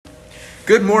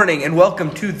Good morning and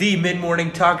welcome to the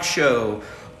Mid-Morning Talk Show.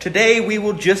 Today we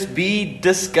will just be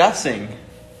discussing.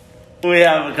 We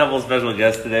have a couple of special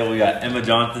guests today. We got Emma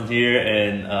Johnson here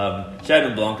and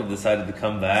Shadryon and Blanka decided to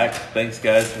come back. Thanks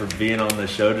guys for being on the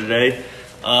show today.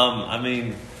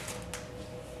 Do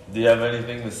you have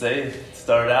anything to say to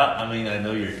start out? I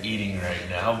know you're eating right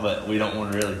now, but we don't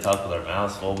want to really talk with our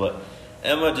mouths full. But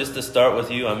Emma, just to start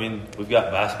with you, we've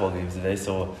got basketball games today,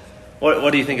 so what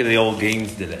do you think of the old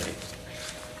games today?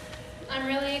 I'm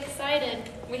really excited.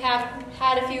 We have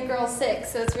had a few girls sick,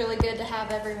 so it's really good to have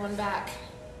everyone back.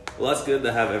 Well, that's good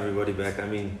to have everybody back. For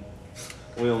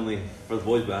the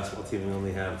boys basketball team, we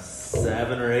only have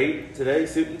 7 or 8 today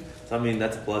shooting. So,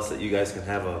 that's a plus that you guys can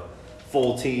have a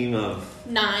full team of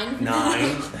 9.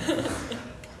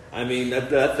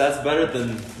 That's better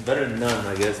than none,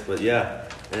 I guess. But yeah,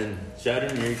 and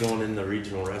Shadryon, you're going in the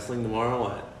regional wrestling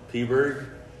tomorrow at Peaburg.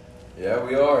 Yeah,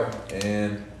 we are,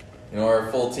 and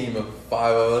our full team of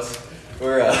 5 of us.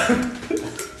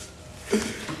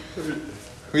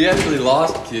 We actually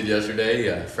lost a kid yesterday.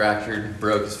 He fractured,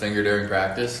 broke his finger during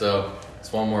practice, so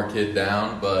it's one more kid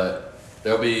down. But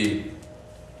there'll be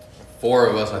 4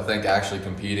 of us, I think, actually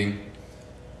competing.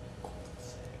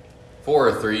 4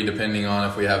 or 3, depending on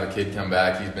if we have a kid come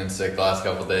back. He's been sick the last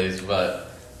couple of days,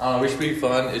 but we should be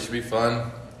fun. It should be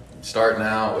fun starting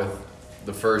out with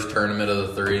the first tournament of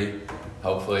the 3.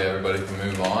 Hopefully everybody can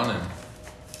move on and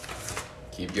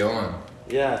keep going.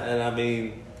 Yeah, and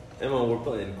Emma, we're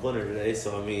playing Quinter today,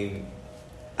 so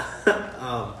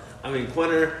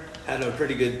Quinter had a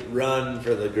pretty good run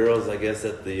for the girls, I guess,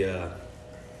 at the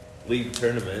league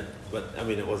tournament, but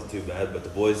it wasn't too bad. But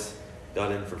the boys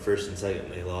got in for first and second,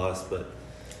 and they lost. But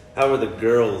how were the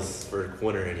girls for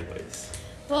Quinter, anyways?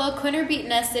 Well, Quinter beat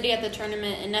Nest City at the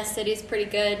tournament, and Nest City's pretty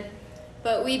good.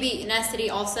 But we beat Nest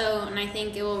City also, and I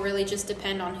think it will really just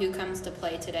depend on who comes to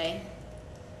play today.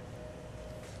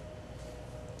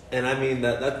 And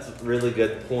that's a really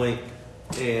good point.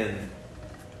 And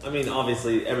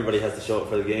obviously everybody has to show up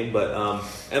for the game. But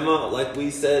Emma, like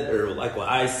we said, or like what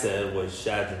I said, was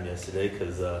Shadryon yesterday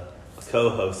because a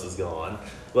co-host was gone.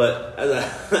 But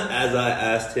as I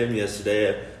asked him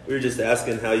yesterday, we were just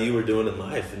asking how you were doing in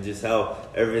life and just how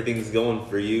everything's going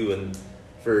for you, and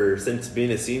since being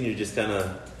a senior, just kind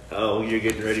of how you're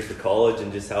getting ready for college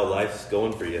and just how life's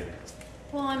going for you.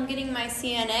 Well, I'm getting my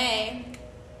CNA,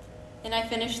 and I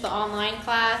finished the online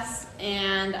class,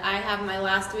 and I have my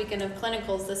last weekend of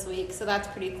clinicals this week, so that's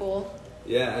pretty cool.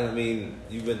 Yeah, and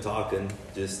you've been talking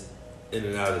just in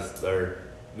and out or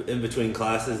in between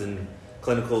classes, and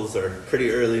clinicals are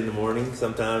pretty early in the morning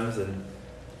sometimes, and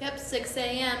Yep, 6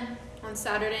 a.m. on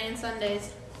Saturday and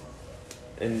Sundays.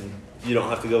 And you don't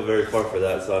have to go very far for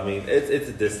that, so it's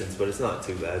a distance, but it's not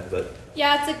too bad. But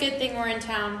yeah, it's a good thing we're in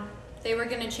town. They were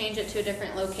going to change it to a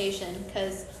different location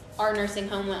because our nursing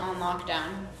home went on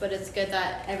lockdown, but it's good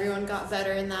that everyone got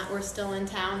better and that we're still in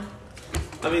town.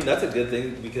 That's a good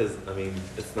thing because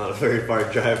it's not a very far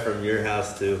drive from your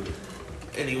house to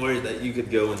anywhere that you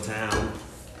could go in town,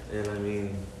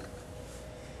 and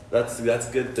that's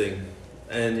a good thing.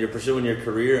 And you're pursuing your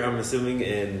career, I'm assuming,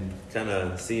 in kind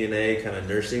of CNA, kind of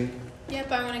nursing? Yep,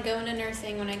 I want to go into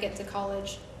nursing when I get to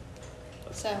college.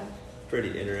 So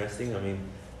pretty interesting.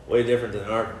 Way different than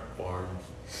our farm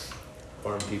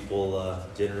people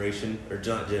generation, or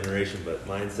not generation, but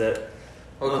mindset.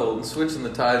 Well, Colton, switching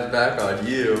the ties back on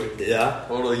you. Yeah?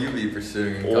 What will you be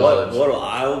pursuing in college? What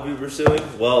I will be pursuing?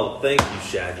 Well, thank you,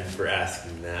 Shadryon, for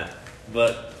asking that.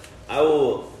 But I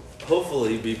will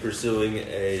hopefully be pursuing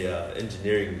a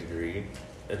engineering degree,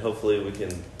 and hopefully we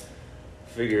can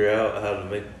figure out how to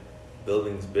make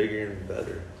buildings bigger and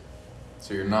better.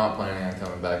 So you're not planning on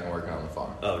coming back and working on the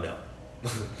farm? Oh, no.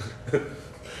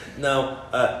 No,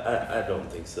 I don't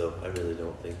think so. I really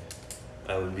don't think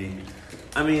I would be.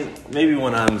 Maybe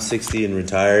when I'm 60 and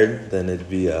retired, then it'd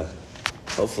be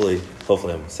hopefully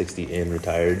I'm 60 and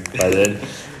retired by then.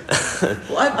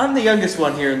 Well, I'm the youngest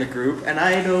one here in the group, and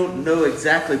I don't know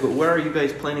exactly, but where are you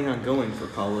guys planning on going for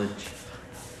college?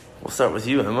 We'll start with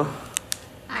you, Emma.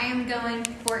 I am going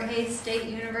to Fort Hays State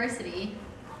University.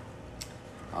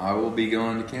 I will be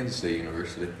going to Kansas State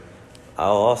University.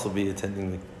 I'll also be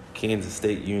attending the Kansas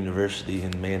State University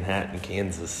in Manhattan,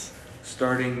 Kansas.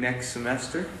 Starting next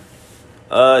semester?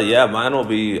 Yeah,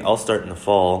 I'll start in the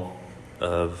fall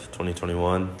of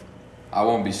 2021. I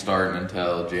won't be starting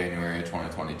until January of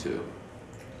 2022.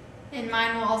 And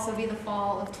mine will also be the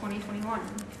fall of 2021.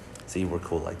 See, we're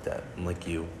cool like that. I'm like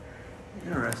you.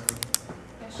 Interesting.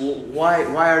 Well, why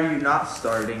are you not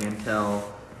starting until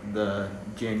the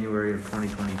January of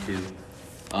 2022?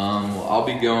 Well, I'll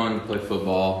be going to play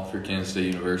football for Kansas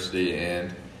State University,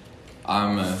 and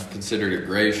I'm considered a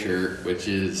gray shirt, which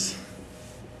is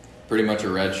pretty much a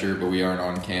red shirt, but we aren't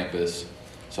on campus.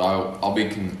 So I'll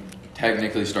be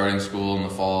technically starting school in the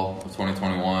fall of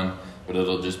 2021, but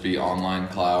it'll just be online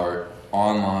classes,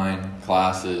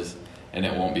 and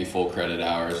it won't be full credit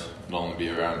hours. It'll only be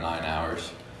around 9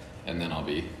 hours, and then I'll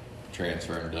be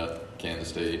transferring to Kansas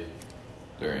State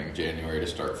during January to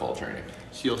start fall training.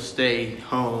 So you'll stay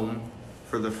home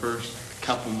for the first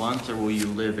couple months, or will you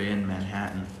live in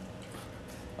Manhattan?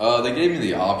 They gave me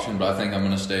the option, but I think I'm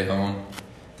going to stay home.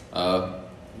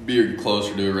 Be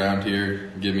closer to around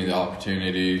here, give me the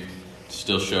opportunity to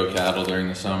still show cattle during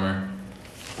the summer,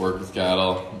 work with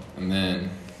cattle, and then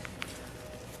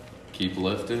keep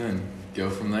lifting and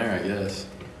go from there, I guess.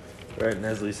 Right, and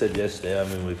as we said yesterday, I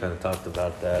mean, we kind of talked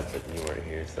about that, but you weren't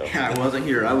here, so. I wasn't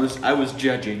here. I was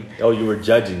judging. Oh, you were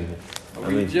judging.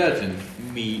 Judging?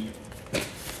 Meat.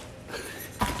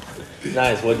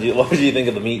 Nice. What did you think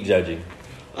of the meat judging?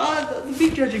 The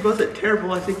meat judging wasn't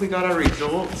terrible. I think we got our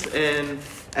results, and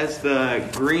as the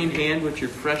green hand, which are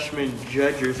freshman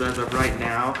judges as of right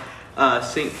now,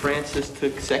 St. Francis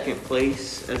took second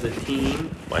place as a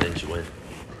team. Why didn't you win?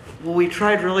 Well, we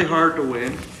tried really hard to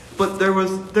win, but there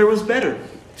was better,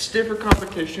 stiffer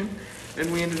competition,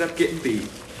 and we ended up getting beat.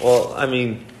 Well, I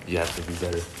mean, you have to be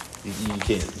better. You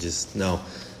can't just no.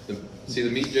 See,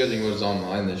 the meat judging was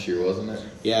online this year, wasn't it?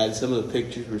 Yeah, and some of the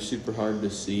pictures were super hard to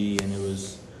see, and it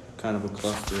was kind of a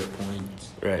cluster at points.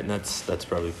 Right, and that's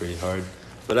probably pretty hard.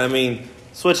 But I mean,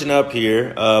 switching up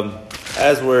here,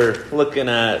 as we're looking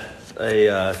at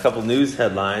a couple news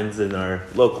headlines in our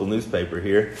local newspaper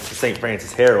here, the St.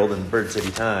 Francis Herald and Bird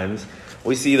City Times,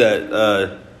 we see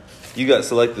that you got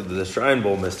selected to the Shrine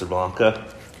Bowl, Mr.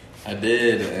 Blanka. I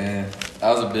did, and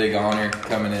that was a big honor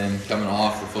coming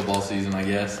off the football season, I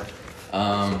guess.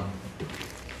 I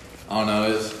don't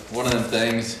know, it's one of them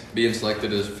things, being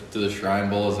selected to the Shrine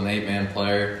Bowl as an 8-man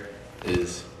player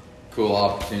is a cool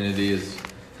opportunity. Is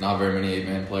not very many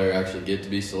 8-man players actually get to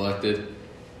be selected.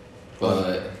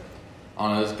 But, I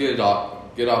don't know, it's a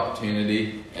good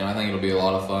opportunity, and I think it'll be a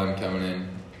lot of fun coming in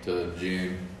to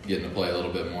June, getting to play a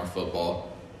little bit more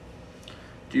football.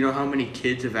 Do you know how many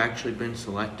kids have actually been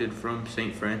selected from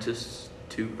St. Francis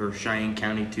or Cheyenne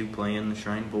County to play in the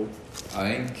Shrine Bowl?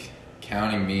 I think,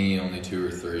 counting me, only 2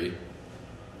 or 3.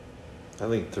 I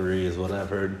think 3 is what I've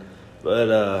heard.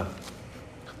 But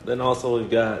then also we've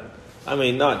got, I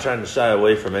mean, not trying to shy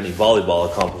away from any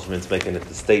volleyball accomplishments making it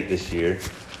to state this year,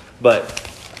 but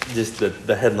just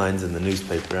the headlines in the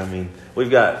newspaper. I mean,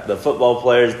 we've got the football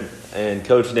players and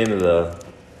coach named the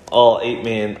all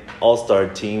 8-man all-star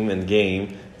team and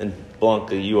game. And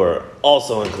Blanka, you are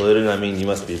also included. I mean, you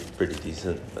must be pretty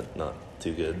decent, but not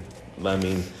too good. I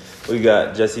mean, we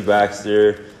got Jesse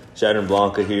Baxter, Shadryon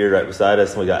Blanka here right beside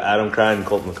us, and we got Adam Crine and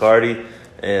Colt McCarty,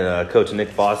 and Coach Nick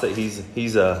Fawcett.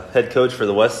 He's a head coach for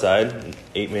the West Side,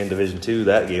 8-man Division II.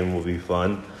 That game will be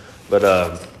fun.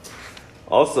 But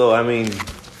also, I mean,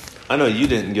 I know you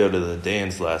didn't go to the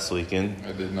dance last weekend.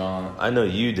 I did not. I know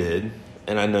you did,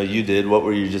 and I know you did. What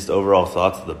were your just overall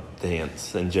thoughts of the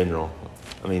dance in general?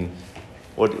 I mean,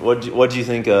 what do you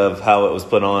think of how it was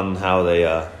put on, how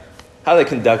they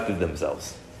conducted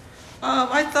themselves?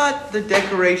 I thought the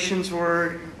decorations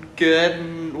were good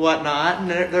and whatnot, and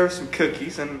there were some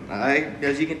cookies, and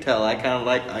as you can tell, I kind of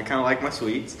like my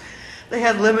sweets. They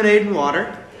had lemonade and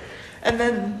water, and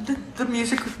then the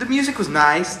music was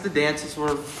nice. The dances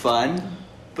were fun,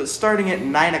 but starting at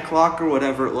 9 o'clock or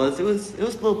whatever it was a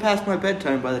little past my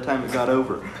bedtime by the time it got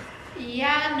over.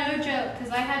 Yeah, no joke,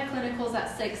 because I had clinicals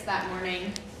at 6 that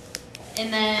morning,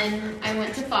 and then I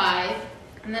went to 5,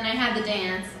 and then I had the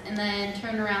dance, and then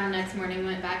turned around the next morning and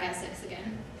went back at 6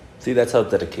 again. See, that's how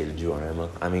dedicated you are, Emma.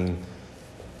 I mean,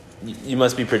 you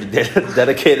must be pretty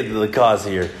dedicated to the cause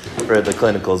here for the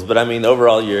clinicals. But, I mean,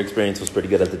 overall, your experience was pretty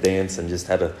good at the dance and just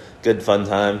had a good, fun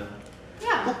time.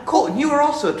 Yeah. Well, Colton, you were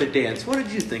also at the dance. What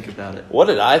did you think about it? What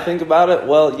did I think about it?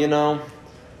 Well, you know,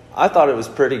 I thought it was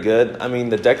pretty good. I mean,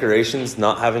 the decorations,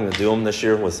 not having to do them this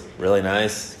year was really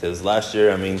nice. Because last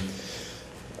year, I mean,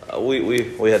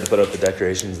 we had to put up the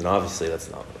decorations, and obviously that's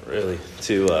not really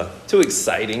too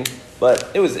exciting.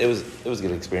 But it was a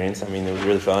good experience. I mean, it was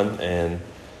really fun, and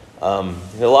a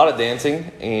lot of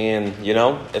dancing. And you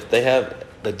know, if they have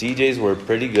the DJs were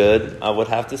pretty good, I would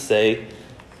have to say,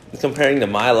 comparing to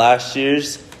my last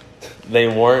year's, they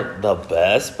weren't the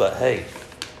best. But hey,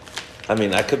 I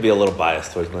mean, I could be a little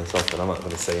biased towards myself, but I'm not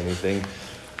going to say anything.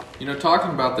 You know,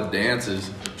 talking about the dances,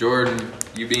 Jordan,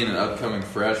 you being an upcoming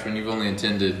freshman, you've only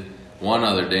attended one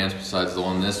other dance besides the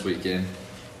one this weekend.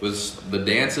 Was the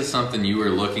dances something you were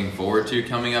looking forward to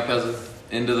coming up as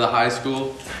into the high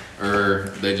school, or are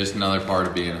they just another part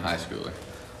of being a high schooler?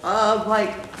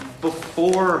 Like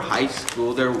before high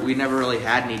school, we never really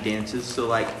had any dances. So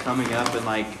like coming up and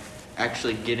like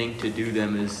actually getting to do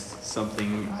them is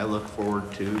something I look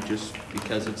forward to, just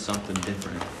because it's something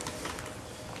different.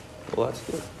 Well, that's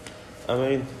good.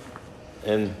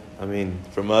 I mean,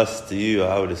 from us to you,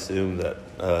 I would assume that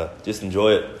just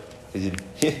enjoy it. 'Cause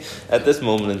at this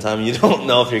moment in time, you don't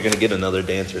know if you're going to get another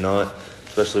dance or not,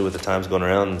 especially with the times going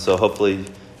around. And so hopefully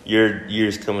your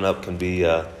years coming up can be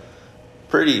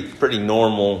pretty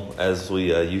normal, as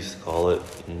we used to call it,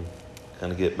 and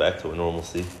kind of get back to a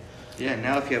normalcy. Yeah,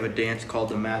 now if you have a dance called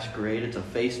the masquerade, it's a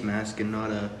face mask and not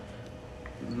a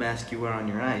mask you wear on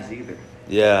your eyes either.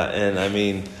 Yeah, and I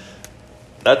mean,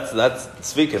 that's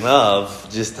speaking of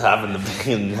just having to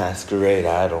be in masquerade.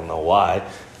 I don't know why,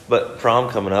 but prom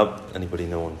coming up. Anybody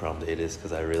know when prom date is?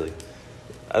 Because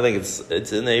I think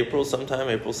it's in April sometime,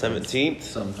 April 17th.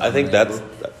 Sometime I think in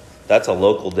that's a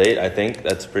local date. I think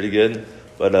that's pretty good,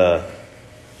 but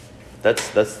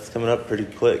that's coming up pretty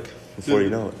quick before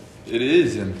you know it. It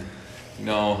is, and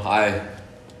I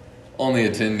only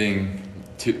attending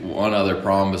one other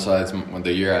prom besides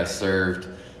the year I served.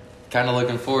 Kind of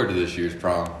looking forward to this year's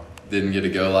prom. Didn't get to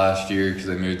go last year because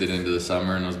they moved it into the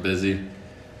summer and was busy.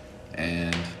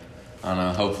 And I don't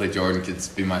know, hopefully Jordan could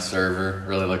be my server.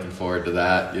 Really looking forward to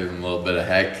that. Give him a little bit of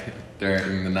heck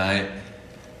during the night.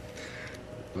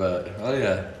 But, oh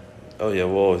yeah,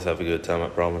 we'll always have a good time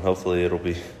at prom, and hopefully it'll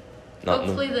be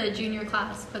Hopefully the junior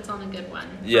class puts on a good one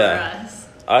for us.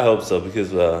 I hope so,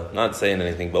 because not saying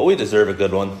anything, but we deserve a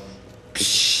good one.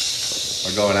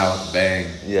 we're going out with a bang.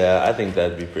 Yeah, I think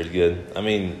that'd be pretty good. I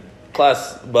mean,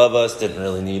 class above us didn't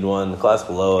really need one. The class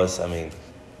below us, I mean,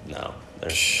 no.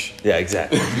 Yeah,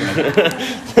 exactly.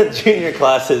 The junior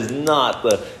class is not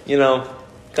the,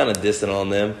 kind of dissing on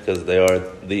them because they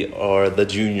are the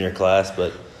junior class,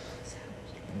 but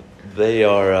they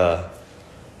are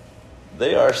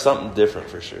something different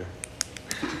for sure.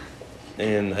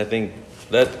 And I think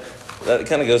that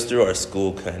kind of goes through our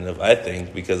school,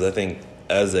 because I think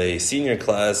as a senior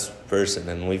class person,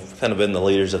 and we've kind of been the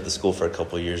leaders of the school for a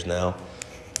couple of years now,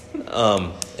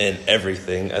 and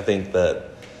everything, I think that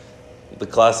the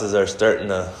classes are starting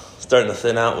to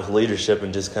thin out with leadership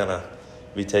and just kind of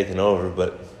be taken over.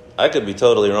 But I could be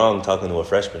totally wrong talking to a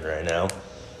freshman right now.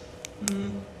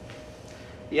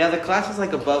 Yeah, the classes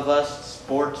like above us,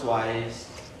 sports-wise,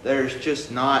 there's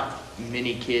just not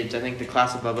many kids. I think the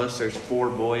class above us, there's 4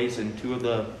 boys, and 2 of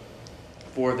the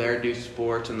 4 there do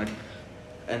sports.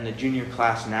 And the junior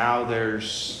class now,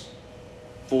 there's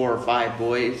 4 or 5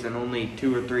 boys, and only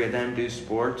 2 or 3 of them do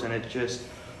sports. And it's just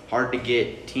hard to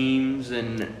get teams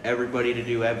and everybody to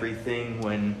do everything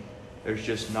when there's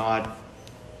just not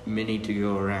many to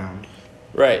go around.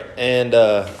 Right, and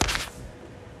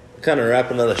kind of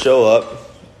wrapping the show up.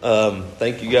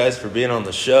 Thank you guys for being on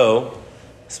the show,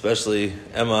 especially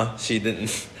Emma. She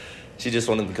just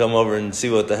wanted to come over and see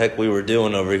what the heck we were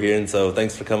doing over here, and so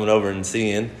thanks for coming over and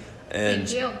seeing. And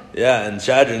Thank you. Yeah, and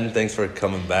Shadryon, thanks for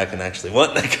coming back and actually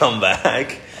wanting to come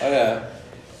back. Oh yeah.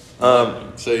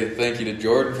 Say thank you to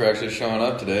Jordan for actually showing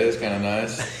up today. It's kind of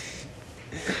nice.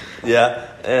 Yeah,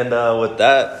 and with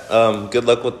that, good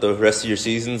luck with the rest of your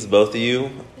seasons, both of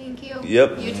you. Thank you.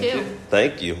 Yep. You too.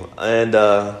 Thank you. And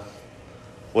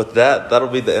with that, that'll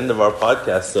be the end of our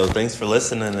podcast. So thanks for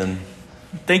listening, and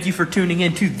Thank you for tuning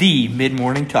in to the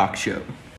Mid-Morning Talk Show.